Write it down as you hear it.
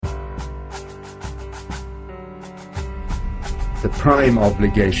the prime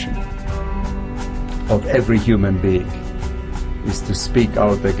obligation of every human being is to speak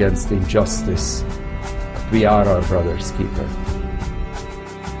out against injustice. We are our brother's keeper.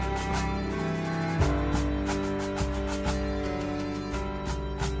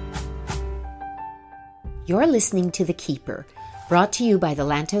 You're listening to The Keeper, brought to you by the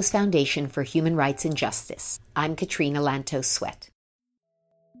Lantos Foundation for Human Rights and Justice. I'm Katrina Lantos-Sweat.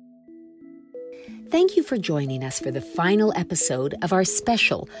 Thank you for joining us for the final episode of our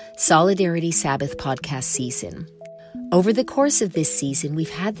special Solidarity Sabbath podcast season. Over the course of this season, we've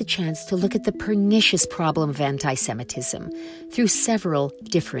had the chance to look at the pernicious problem of anti-Semitism through several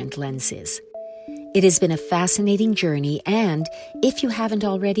different lenses. It has been a fascinating journey, and if you haven't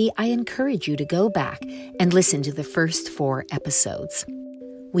already, I encourage you to go back and listen to the first 4 episodes.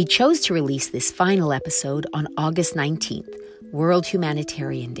 We chose to release this final episode on August 19th, World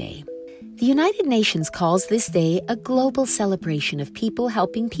Humanitarian Day. The United Nations calls this day a global celebration of people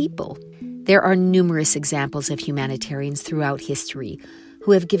helping people. There are numerous examples of humanitarians throughout history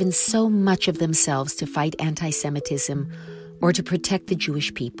who have given so much of themselves to fight anti-Semitism or to protect the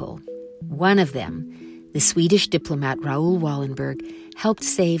Jewish people. One of them, the Swedish diplomat Raoul Wallenberg, helped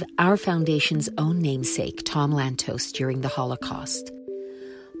save our foundation's own namesake, Tom Lantos, during the Holocaust.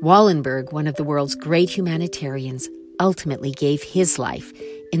 Wallenberg, one of the world's great humanitarians, ultimately gave his life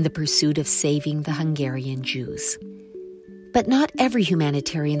in the pursuit of saving the Hungarian Jews. But not every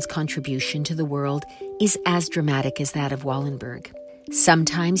humanitarian's contribution to the world is as dramatic as that of Wallenberg.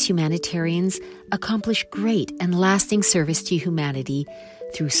 Sometimes humanitarians accomplish great and lasting service to humanity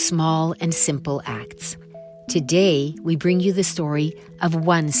through small and simple acts. Today, we bring you the story of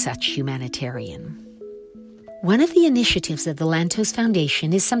one such humanitarian. One of the initiatives of the Lantos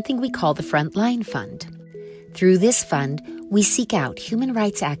Foundation is something we call the Frontline Fund. Through this fund, we seek out human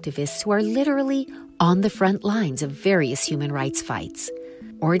rights activists who are literally on the front lines of various human rights fights.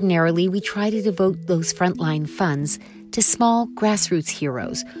 Ordinarily, we try to devote those frontline funds to small grassroots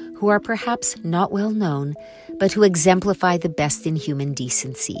heroes who are perhaps not well known, but who exemplify the best in human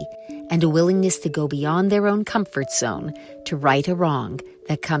decency and a willingness to go beyond their own comfort zone to right a wrong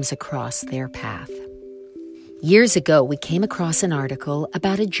that comes across their path. Years ago, we came across an article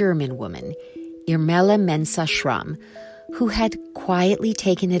about a German woman, Irmela Mensa-Schramm, who had quietly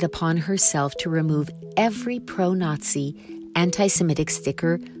taken it upon herself to remove every pro-Nazi, anti-Semitic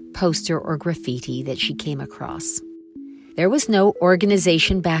sticker, poster, or graffiti that she came across. There was no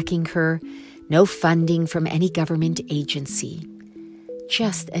organization backing her, no funding from any government agency.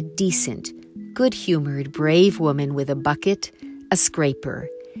 Just a decent, good-humored, brave woman with a bucket, a scraper,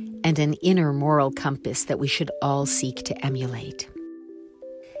 and an inner moral compass that we should all seek to emulate.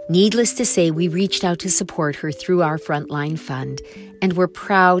 Needless to say, we reached out to support her through our Frontline Fund, and we're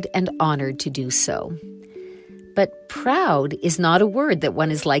proud and honored to do so. But proud is not a word that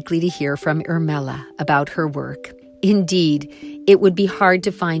one is likely to hear from Irmela about her work. Indeed, it would be hard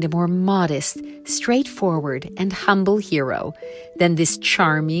to find a more modest, straightforward, and humble hero than this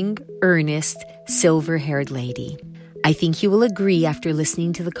charming, earnest, silver-haired lady. I think you will agree after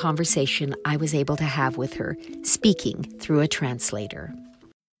listening to the conversation I was able to have with her, speaking through a translator.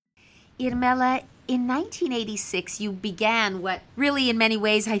 Irmela, in 1986, you began what really in many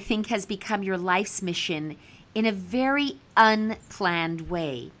ways I think has become your life's mission in a very unplanned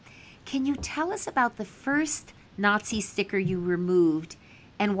way. Can you tell us about the first Nazi sticker you removed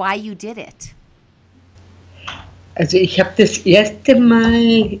and why you did it? Also ich habe das erste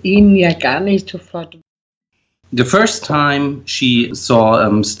Mal ihn ja gar nicht sofort. The first time she saw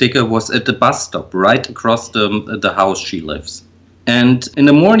a sticker was at the bus stop right across the house she lives. And in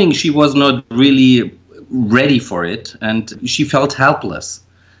the morning, she was not really ready for it, and she felt helpless.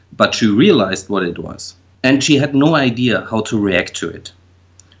 But she realized what it was, and she had no idea how to react to it.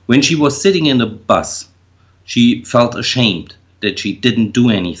 When she was sitting in the bus, she felt ashamed that she didn't do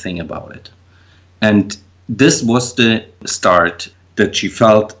anything about it. And this was the start that she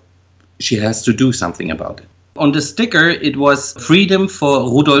felt she has to do something about it. On the sticker, it was Freedom for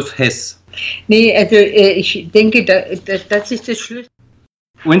Rudolf Hess. Nee, also ich denke, das ist das Schlüssel.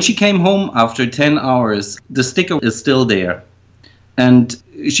 When she came home after 10 hours, the sticker is still there. And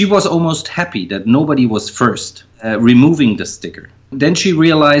she was almost happy that nobody was first removing the sticker. Then she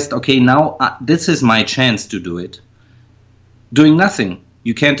realized, okay, now this is my chance to do it. Doing nothing,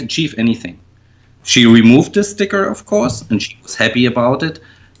 you can't achieve anything. She removed the sticker, of course, and she was happy about it.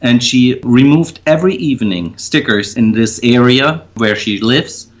 And she removed every evening stickers in this area where she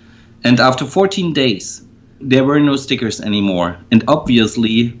lives. And after 14 days, there were no stickers anymore. And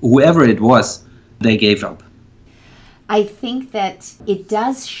obviously, whoever it was, they gave up. I think that it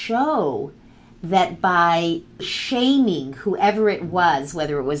does show that by shaming whoever it was,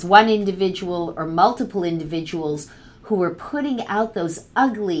 whether it was one individual or multiple individuals who were putting out those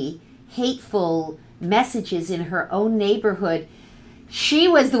ugly, hateful messages in her own neighborhood, she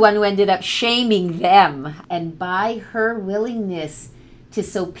was the one who ended up shaming them. And by her willingness to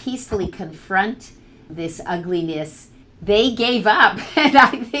so peacefully confront this ugliness, they gave up. And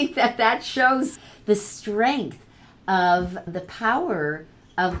I think that shows the strength of the power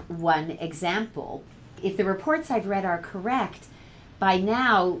of one example. If the reports I've read are correct, by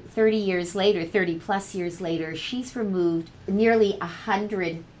now, 30 plus years later, she's removed nearly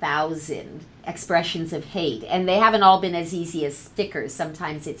 100,000 expressions of hate. And they haven't all been as easy as stickers.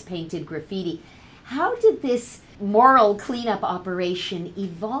 Sometimes it's painted graffiti. How did this moral cleanup operation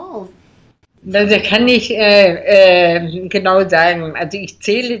evolve? Das kann ich genau sagen. Also ich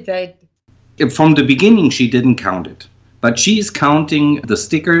zähle seit... From the beginning, she didn't count it. But she is counting the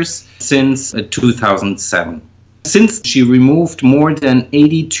stickers since 2007. Since she removed more than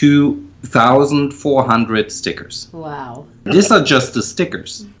 82,400 stickers. Wow. These are just the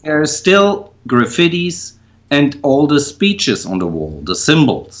stickers. There are still graffitis and all the speeches on the wall, the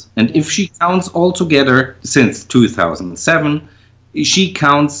symbols. And if she counts all together since 2007, she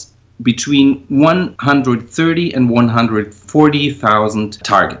counts between 130 and 140,000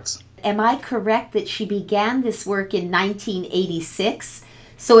 targets. Am I correct that she began this work in 1986?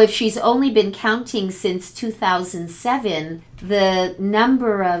 So if she's only been counting since 2007, the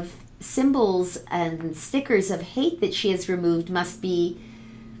number of symbols and stickers of hate that she has removed must be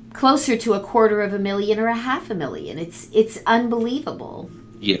closer to 250,000 or 500,000. It's unbelievable.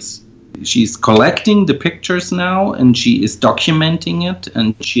 Yes. She's collecting the pictures now and she is documenting it,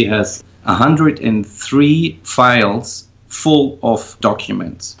 and she has 103 files full of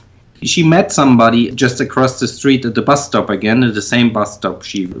documents. She met somebody just across the street at the bus stop again, at the same bus stop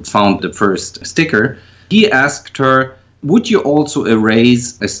she found the first sticker. He asked her, would you also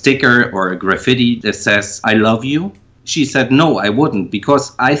erase a sticker or a graffiti that says, I love you? She said, no, I wouldn't,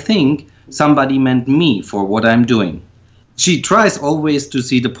 because I think somebody meant me for what I'm doing. She tries always to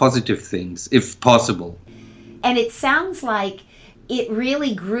see the positive things, if possible. And it sounds like it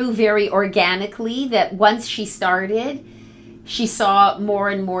really grew very organically, that once she started, she saw more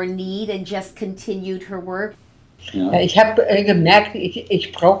and more need and just continued her work. Ja. Ich habe gemerkt,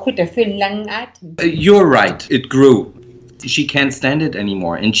 ich brauche dafür einen langen Atem. You're right, it grew. She can't stand it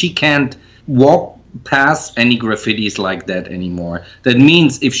anymore, and she can't walk past any graffitis like that anymore. That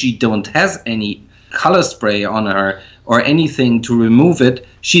means if she don't has any color spray on her or anything to remove it,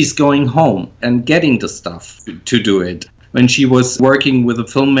 she's going home and getting the stuff to do it. When she was working with a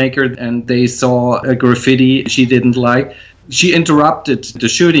filmmaker and they saw a graffiti she didn't like, she interrupted the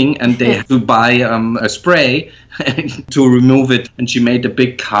shooting and they had to buy a spray to remove it, and she made a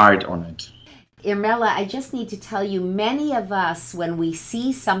big card on it. Irmela, I just need to tell you, many of us, when we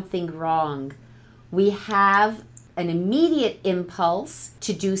see something wrong, we have an immediate impulse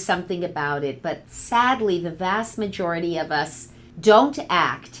to do something about it. But sadly, the vast majority of us don't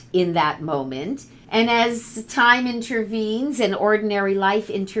act in that moment. And as time intervenes and ordinary life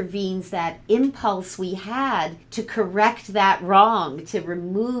intervenes, that impulse we had to correct that wrong, to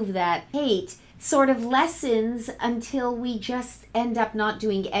remove that hate, sort of lessens until we just end up not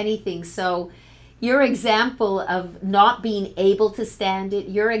doing anything. So your example of not being able to stand it,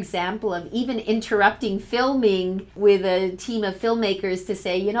 your example of even interrupting filming with a team of filmmakers to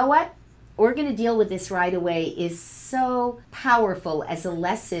say, you know what, we're going to deal with this right away, is so powerful as a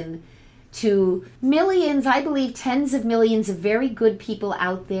lesson to millions, I believe tens of millions of very good people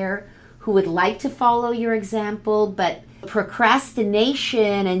out there who would like to follow your example, but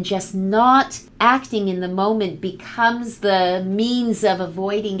procrastination and just not acting in the moment becomes the means of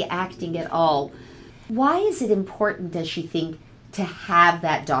avoiding acting at all. Why is it important, does she think, to have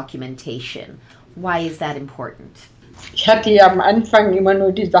that documentation? Why is that important? Ich hatte ja am Anfang immer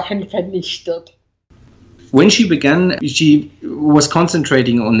nur die Sachen vernichtet. When she began, she was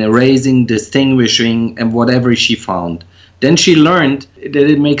concentrating on erasing, distinguishing, and whatever she found. Then she learned that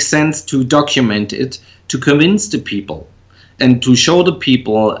it makes sense to document it, to convince the people, and to show the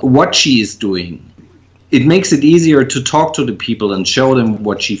people what she is doing. It makes it easier to talk to the people and show them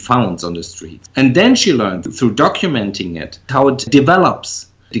what she found on the street. And then she learned, through documenting it, how it develops.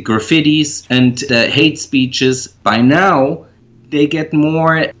 The graffitis and the hate speeches, by now, they get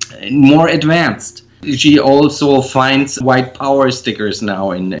more advanced. She also finds white power stickers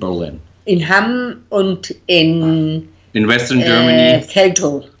now in Berlin. In Hamm und in Western Germany.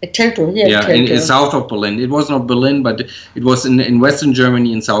 Teltow. Teltow. In south of Berlin. It was not Berlin, but it was in Western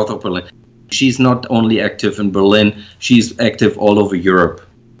Germany and south of Berlin. She's not only active in Berlin, she's active all over Europe.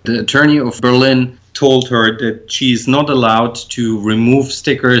 The attorney of Berlin told her that she's not allowed to remove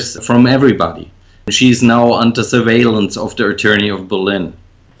stickers from everybody. She's now under surveillance of the attorney of Berlin.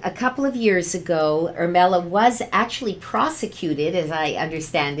 A couple of years ago, Ermela was actually prosecuted, as I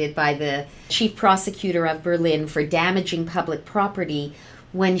understand it, by the chief prosecutor of Berlin for damaging public property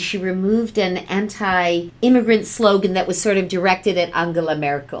when she removed an anti-immigrant slogan that was sort of directed at Angela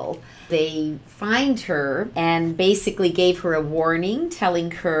Merkel. They fined her and basically gave her a warning,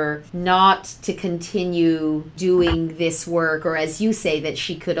 telling her not to continue doing this work, or as you say, that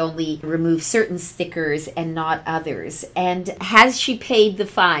she could only remove certain stickers and not others. And has she paid the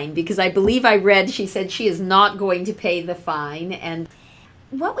fine? Because I believe I read she said she is not going to pay the fine. And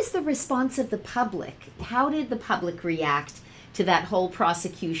what was the response of the public? How did the public react to that whole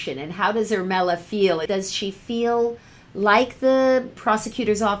prosecution? And how does Ermela feel? Does she feel like the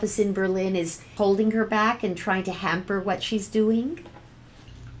prosecutor's office in Berlin is holding her back and trying to hamper what she's doing?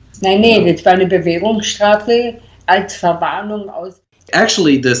 Nein, das war eine Bewährungsstrafe als Verwarnung aus.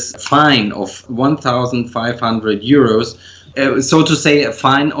 Actually, this fine of 1,500 euros, so to say, a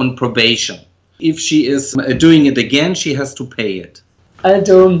fine on probation. If she is doing it again, she has to pay it.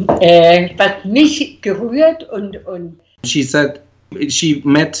 Also, was mich gerührt und She said she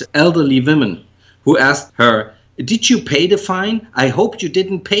met elderly women who asked her, "Did you pay the fine? I hope you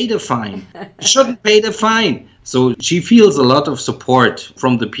didn't pay the fine. You shouldn't pay the fine." So she feels a lot of support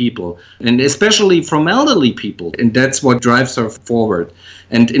from the people, and especially from elderly people. And that's what drives her forward.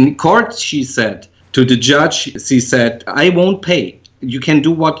 And in court, she said to the judge, she said, "I won't pay. You can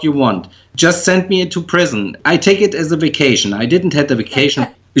do what you want. Just send me to prison. I take it as a vacation. I didn't have a vacation."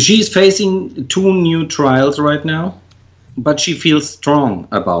 She's facing 2 new trials right now, but she feels strong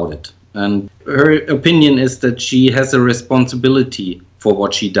about it. And her opinion is that she has a responsibility for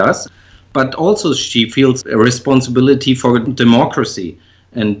what she does, but also she feels a responsibility for democracy.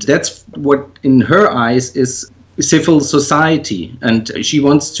 And that's what, in her eyes, is civil society. And she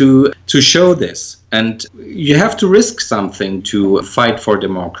wants to show this. And you have to risk something to fight for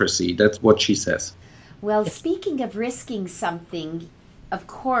democracy. That's what she says. Well, speaking of risking something, of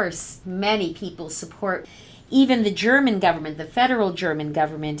course, many people support. Even the German government, the federal German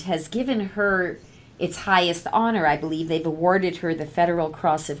government, has given her its highest honor. I believe they've awarded her the Federal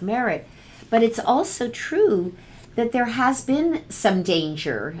Cross of Merit. But it's also true that there has been some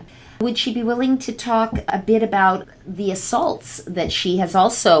danger. Would she be willing to talk a bit about the assaults that she has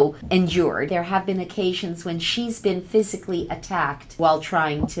also endured? There have been occasions when she's been physically attacked while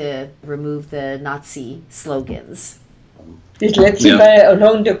trying to remove the Nazi slogans. Das letzte war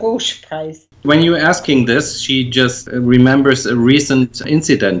along the Gauche Prize. When you're asking this, she just remembers a recent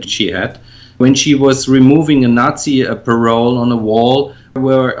incident she had. When she was removing a Nazi parole on a wall, there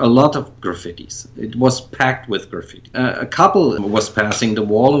were a lot of graffitis. It was packed with graffiti. A couple was passing the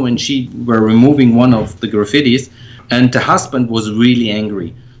wall when she were removing one of the graffitis, and the husband was really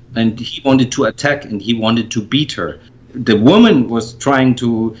angry. And he wanted to attack and he wanted to beat her. The woman was trying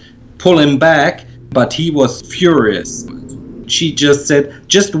to pull him back, but he was furious. She just said,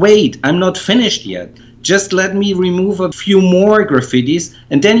 "Just wait, I'm not finished yet. Just let me remove a few more graffitis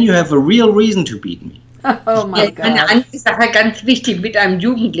and then you have a real reason to beat me." Oh my God. Eine andere Sache, ganz wichtig, mit einem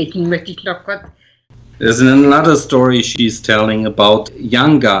Jugendlichen möchte ich noch kurz. There's another story she's telling about a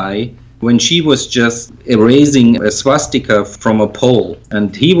young guy when she was just erasing a swastika from a pole.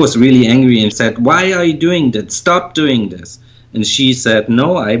 And he was really angry and said, "Why are you doing that? Stop doing this." And she said,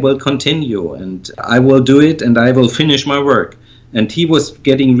 "No, I will continue and I will do it and I will finish my work." And he was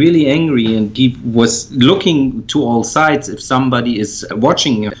getting really angry and he was looking to all sides if somebody is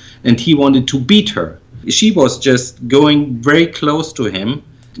watching him, and he wanted to beat her. She was just going very close to him,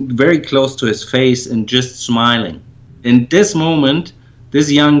 very close to his face and just smiling. In this moment, this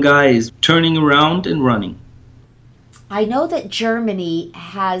young guy is turning around and running. I know that Germany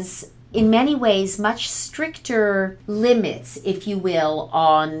has, in many ways, much stricter limits, if you will,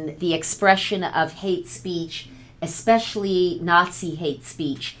 on the expression of hate speech, especially Nazi hate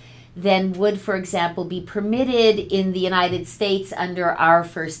speech, than would, for example, be permitted in the United States under our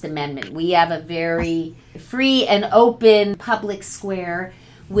First Amendment. We have a very free and open public square,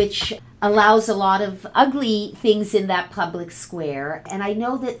 which allows a lot of ugly things in that public square. And I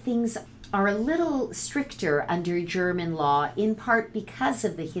know that things are a little stricter under German law, in part because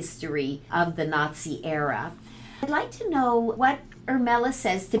of the history of the Nazi era. I'd like to know what Ermela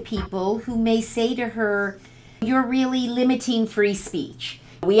says to people who may say to her, "You're really limiting free speech.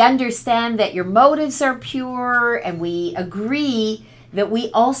 We understand that your motives are pure, and we agree that we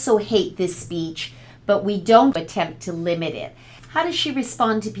also hate this speech, but we don't attempt to limit it." How does she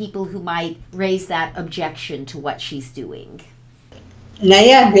respond to people who might raise that objection to what she's doing?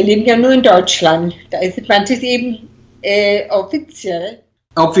 Naja, wir leben ja nur in Deutschland. Da ist manches eben offiziell.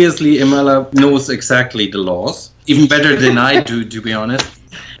 Obviously, Imela knows exactly the laws, even better than I do, to be honest.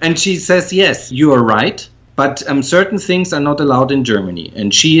 And she says, yes, you are right, but certain things are not allowed in Germany.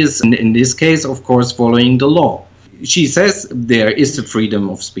 And she is, in this case, of course, following the law. She says there is the freedom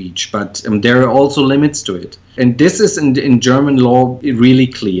of speech, but there are also limits to it. And this is in German law really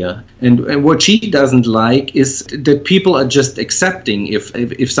clear. And what she doesn't like is that people are just accepting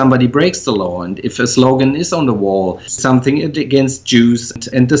if somebody breaks the law, and if a slogan is on the wall, something against Jews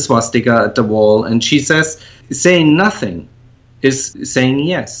and the swastika at the wall. And she says saying nothing is saying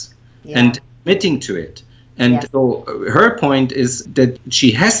yes, and admitting to it. And so her point is that she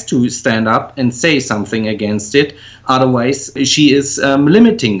has to stand up and say something against it. Otherwise, she is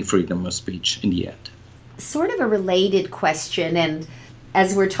limiting freedom of speech in the end. Sort of a related question, and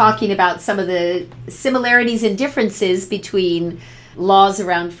as we're talking about some of the similarities and differences between laws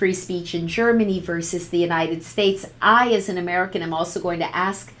around free speech in Germany versus the United States, I, as an American, am also going to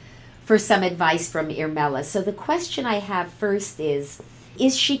ask for some advice from Irmela. So the question I have first is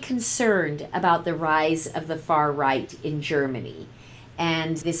she concerned about the rise of the far right in Germany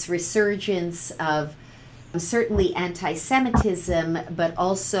and this resurgence of certainly anti-Semitism, but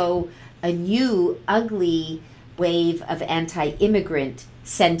also a new ugly wave of anti-immigrant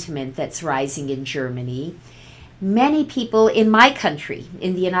sentiment that's rising in Germany? Many people in my country,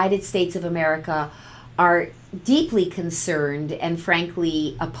 in the United States of America, are deeply concerned and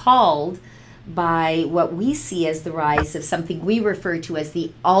frankly appalled by what we see as the rise of something we refer to as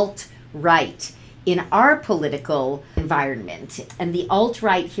the alt-right in our political environment. And the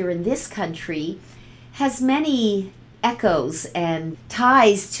alt-right here in this country has many echoes and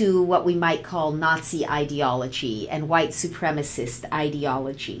ties to what we might call Nazi ideology and white supremacist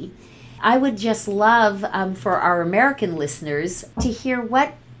ideology. I would just love for our American listeners to hear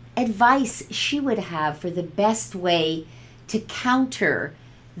what advice she would have for the best way to counter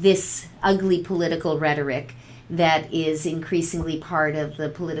this ugly political rhetoric that is increasingly part of the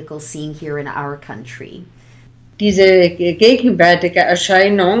political scene here in our country. Diese gegenwärtige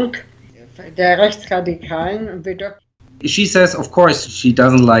Erscheinung der Rechtsradikalen wird doch. She says, of course, she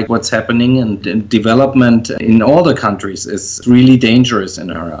doesn't like what's happening, and development in all the countries is really dangerous in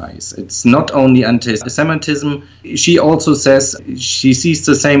her eyes. It's not only anti-Semitism. She also says she sees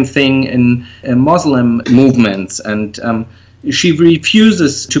the same thing in Muslim movements, and she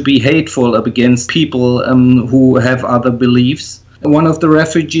refuses to be hateful against people who have other beliefs. One of the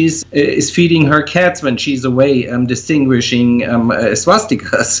refugees is feeding her cats when she's away, distinguishing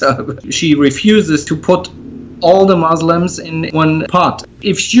swastikas. She refuses to put all the Muslims in one pot.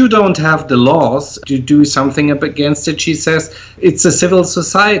 If you don't have the laws to do something up against it, she says, it's a civil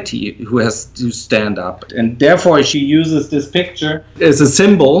society who has to stand up. And therefore she uses this picture as a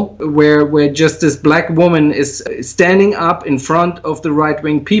symbol where just this black woman is standing up in front of the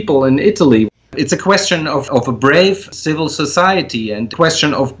right-wing people in Italy. It's a question of a brave civil society and a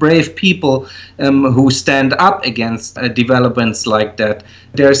question of brave people who stand up against developments like that.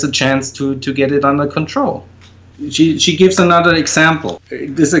 There's a chance to get it under control. She gives another example.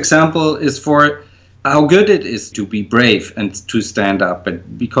 This example is for how good it is to be brave and to stand up,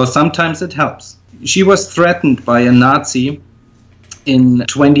 because sometimes it helps. She was threatened by a Nazi in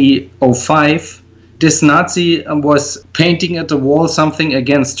 2005. This Nazi was painting at the wall something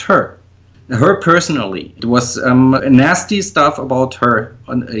against her personally. It was nasty stuff about her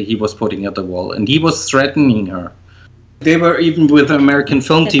he was putting at the wall, and he was threatening her. They were even with the American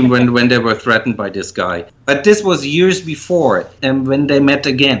film team when they were threatened by this guy. But this was years before, and when they met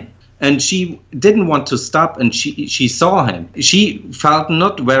again. And she didn't want to stop, and she saw him. She felt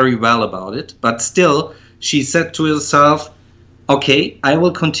not very well about it, but still, she said to herself, okay, I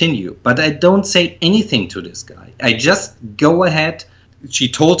will continue, but I don't say anything to this guy. I just go ahead. She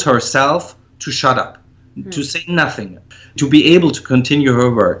told herself to shut up, to say nothing, to be able to continue her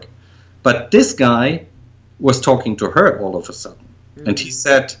work. But this guy was talking to her all of a sudden. And he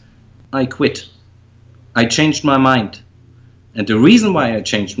said, I quit. I changed my mind. And the reason why I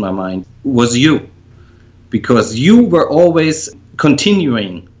changed my mind was you. Because you were always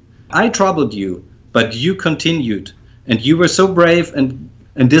continuing. I troubled you, but you continued. And you were so brave, and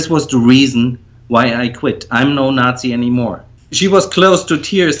this was the reason why I quit. I'm no Nazi anymore. She was close to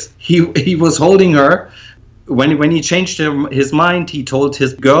tears. He was holding her. When he changed his mind, he told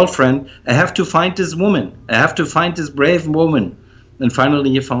his girlfriend, I have to find this woman. I have to find this brave woman. And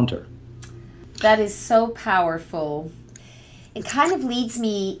finally he found her. That is so powerful. It kind of leads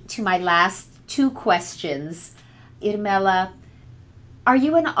me to my last two questions. Irmela, Are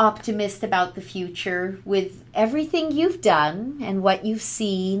you an optimist about the future with everything you've done and what you've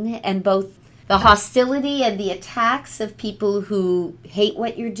seen, and both the hostility and the attacks of people who hate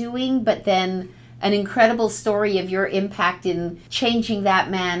what you're doing, but then an incredible story of your impact in changing that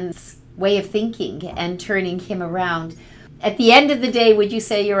man's way of thinking and turning him around? At the end of the day, would you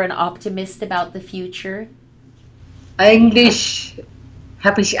say you're an optimist about the future? Eigentlich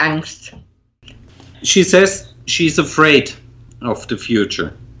habe ich Angst. She says she's afraid of the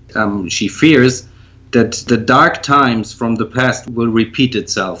future. She fears that the dark times from the past will repeat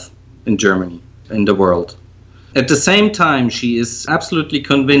itself in Germany, in the world. At the same time, she is absolutely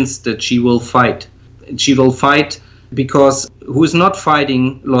convinced that she will fight. She will fight because who is not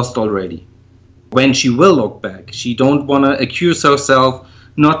fighting lost already. When she will look back, she don't want to accuse herself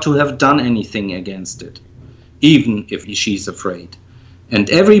not to have done anything against it, even if she's afraid.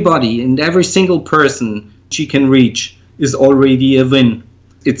 And everybody and every single person she can reach is already a win.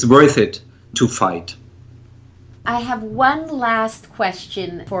 It's worth it to fight. I have one last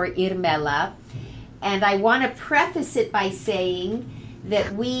question for Irmela, and I want to preface it by saying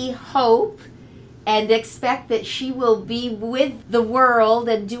that we hope and expect that she will be with the world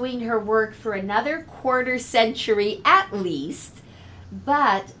and doing her work for another quarter century at least.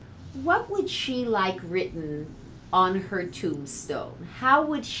 But what would she like written on her tombstone? How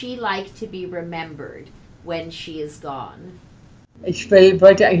would she like to be remembered when she is gone?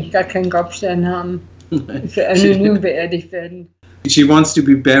 Wollte eigentlich gar keinen Grabstein haben. Ich will anonym beerdigt werden. She wants to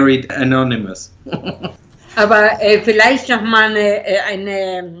be buried anonymous. Aber vielleicht noch mal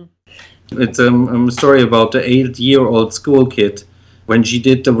eine It's a story about the 8-year-old school kid when she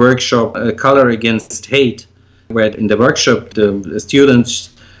did the workshop Color Against Hate, where in the workshop the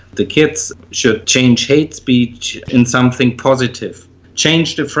students, the kids, should change hate speech in something positive.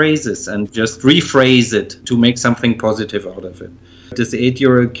 Change the phrases and just rephrase it to make something positive out of it. This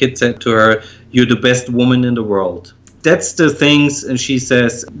 8-year-old kid said to her, "You're the best woman in the world." That's the things, and she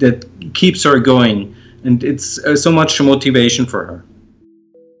says, that keeps her going, and it's so much motivation for her.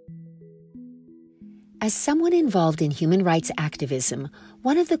 As someone involved in human rights activism,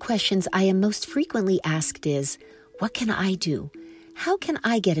 one of the questions I am most frequently asked is, what can I do? How can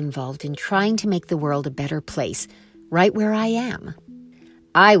I get involved in trying to make the world a better place, right where I am?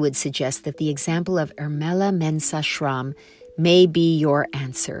 I would suggest that the example of Irmela Mensah Schramm may be your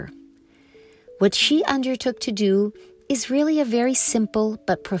answer. What she undertook to do is really a very simple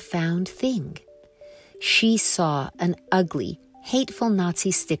but profound thing. She saw an ugly, hateful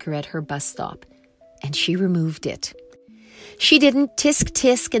Nazi sticker at her bus stop, and she removed it. She didn't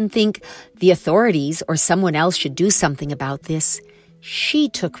tisk and think the authorities or someone else should do something about this. She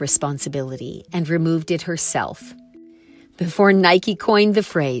took responsibility and removed it herself. Before Nike coined the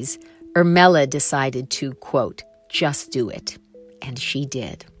phrase, Irmela decided to, quote, just do it. And she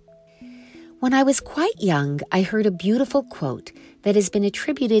did. When I was quite young, I heard a beautiful quote that has been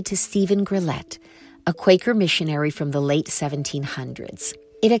attributed to Stephen Grillette, a Quaker missionary from the late 1700s.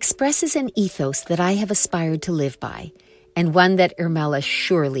 It expresses an ethos that I have aspired to live by, and one that Irmela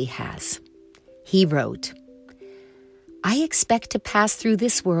surely has. He wrote, "I expect to pass through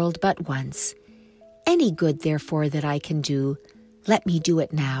this world but once. Any good, therefore, that I can do, let me do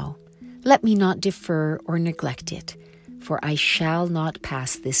it now. Let me not defer or neglect it, for I shall not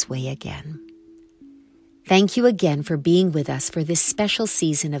pass this way again." Thank you again for being with us for this special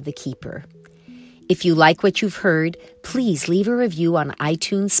season of The Keeper. If you like what you've heard, please leave a review on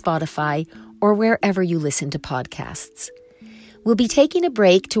iTunes, Spotify, or wherever you listen to podcasts. We'll be taking a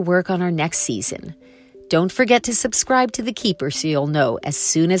break to work on our next season. Don't forget to subscribe to The Keeper so you'll know as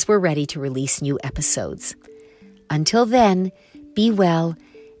soon as we're ready to release new episodes. Until then, be well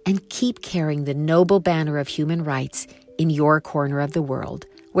and keep carrying the noble banner of human rights in your corner of the world,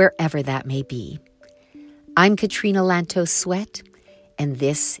 wherever that may be. I'm Katrina Lantos Sweat, and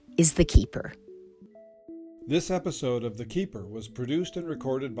this is The Keeper. This episode of The Keeper was produced and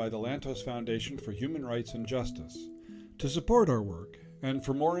recorded by the Lantos Foundation for Human Rights and Justice. To support our work, and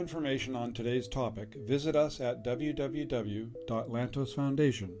for more information on today's topic, visit us at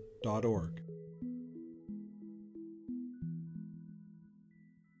www.lantosfoundation.org.